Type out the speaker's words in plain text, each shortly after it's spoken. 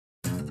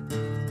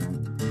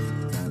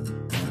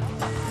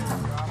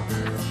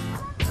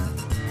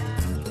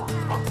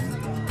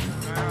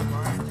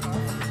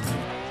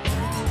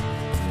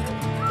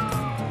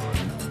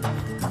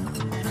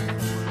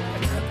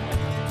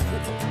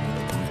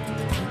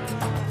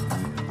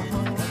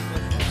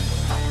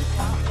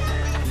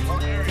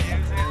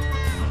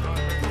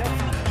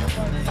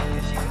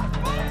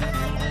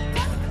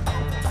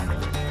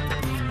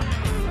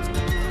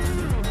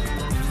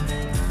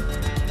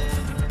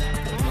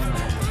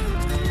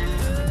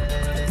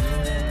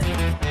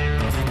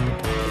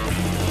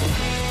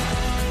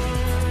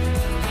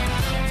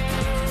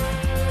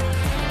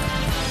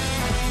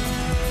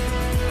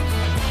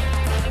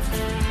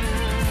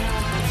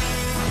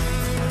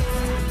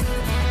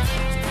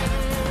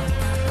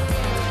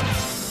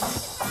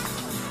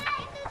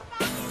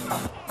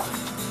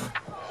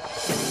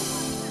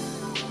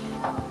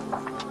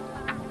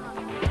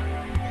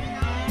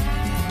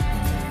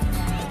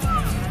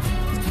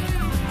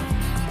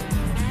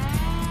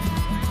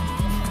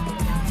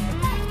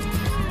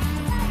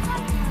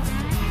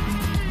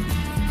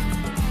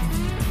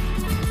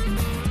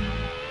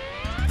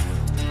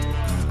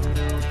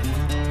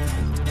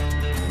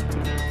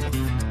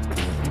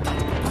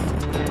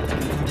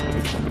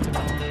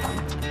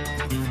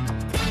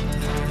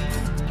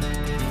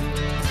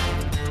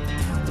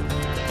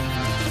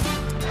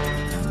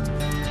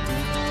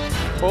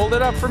Hold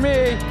it up for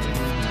me.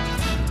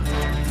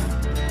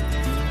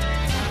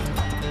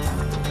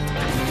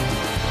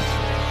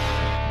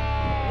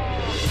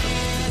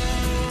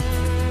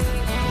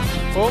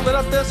 Hold it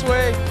up this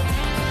way.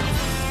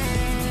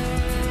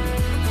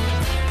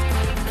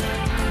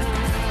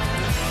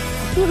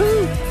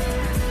 Woohoo!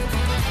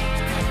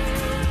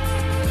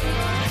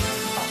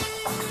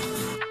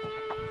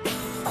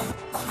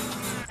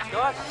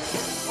 Scott?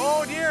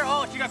 Oh dear!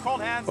 Oh, she got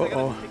cold hands. I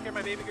gotta take care of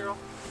my baby girl.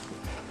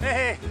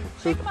 Hey!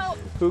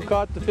 Who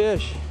caught the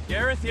fish?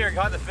 Gareth here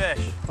caught the fish.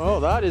 Oh,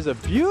 that is a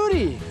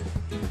beauty.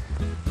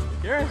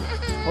 Gareth,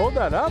 hold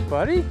that up,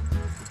 buddy.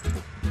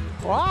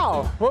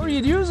 Wow, what were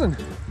you using?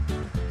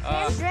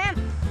 Shrimp.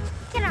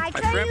 Can I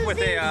try a shrimp with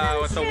the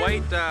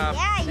white,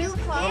 yeah, you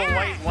can. little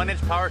white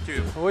 1-inch power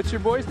tube. What's your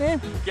boy's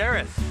name?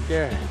 Gareth.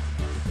 Gareth.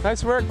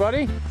 Nice work,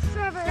 buddy.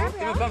 Trevor. Give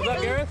him a thumbs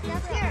up, Gareth.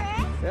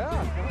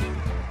 Yeah.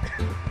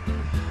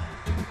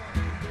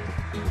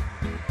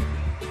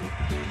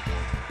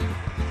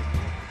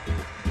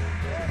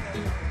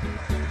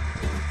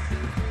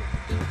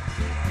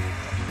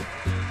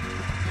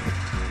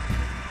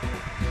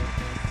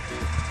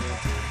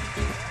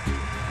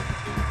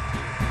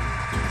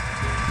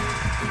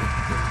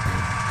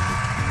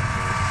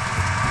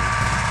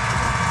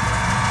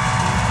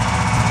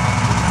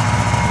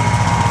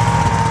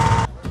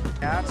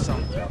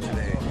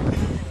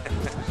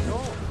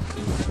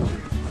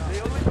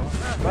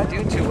 Not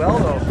doing too well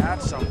though.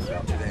 Have some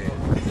today.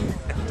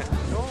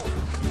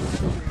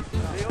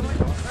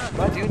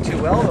 Not doing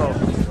too well though.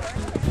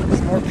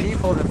 There's more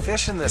people than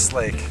fish in this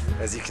lake,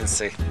 as you can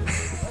see.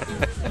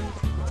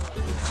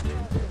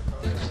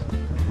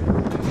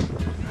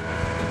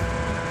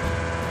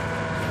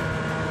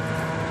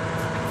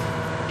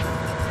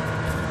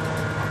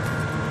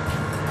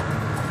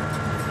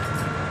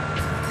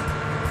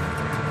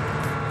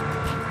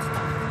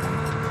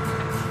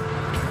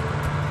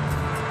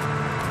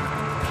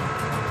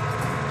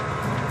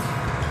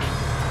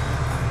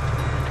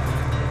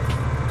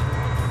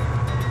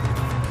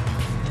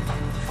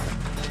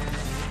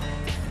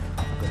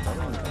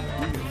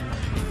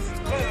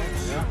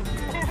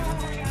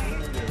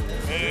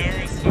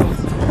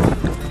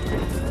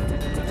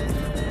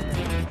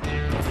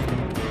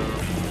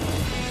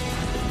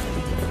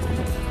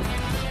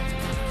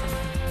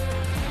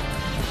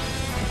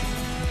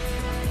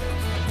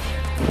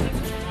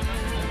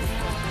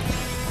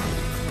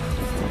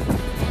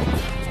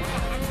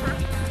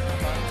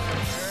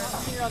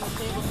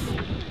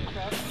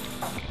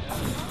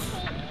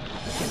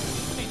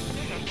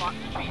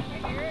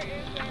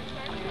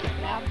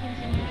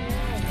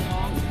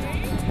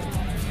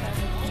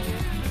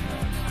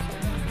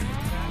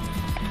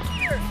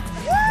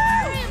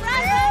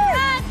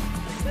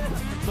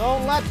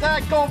 Don't let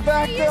that go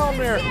back down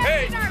there.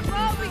 Hey!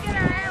 We get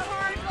our air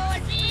horn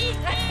going.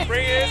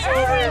 Bring this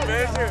over and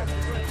measure.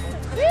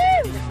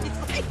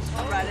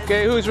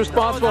 Okay, who's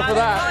responsible for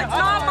that? It's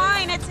not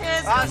mine, it's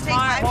his. That's Go take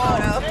my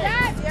photo.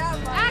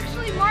 That's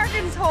actually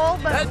Morgan's hole,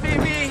 but That'd be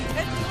me.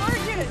 It's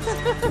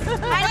Morgan's.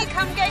 Honey,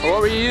 come get your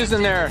What were you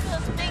using there?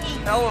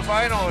 thingy. Hell if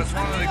I know, it's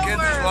one of the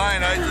kids'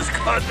 line. I just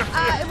caught the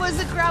it was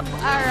a grub.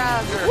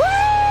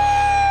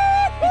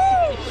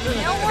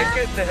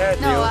 kick it in the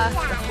head. No,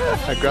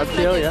 A grub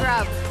tail, yeah.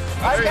 grub.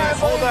 Here,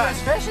 hold that.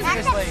 Fish in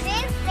this lake.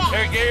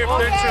 Here, get your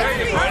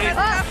picture, buddy.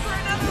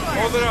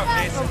 Hold it up,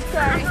 Mason.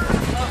 Sorry.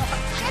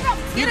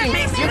 Get him,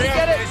 Mason. Get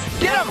it.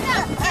 Get him.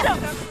 Get him.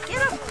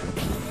 Get him.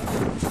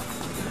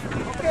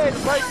 Okay, the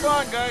fight's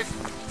on, guys.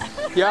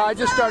 Yeah, I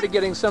just started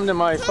getting some to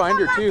my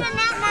finder too.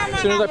 As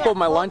soon as I pulled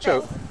my lunch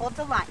out. Hold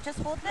the line. Just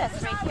hold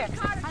this right here.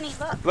 Honey,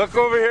 look. Look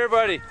over here,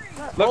 buddy.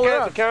 Look Hold it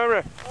at up. the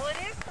camera.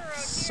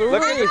 Sweet.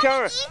 Look at the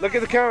camera. Look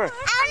at the camera. I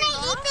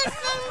want to eat this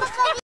thing.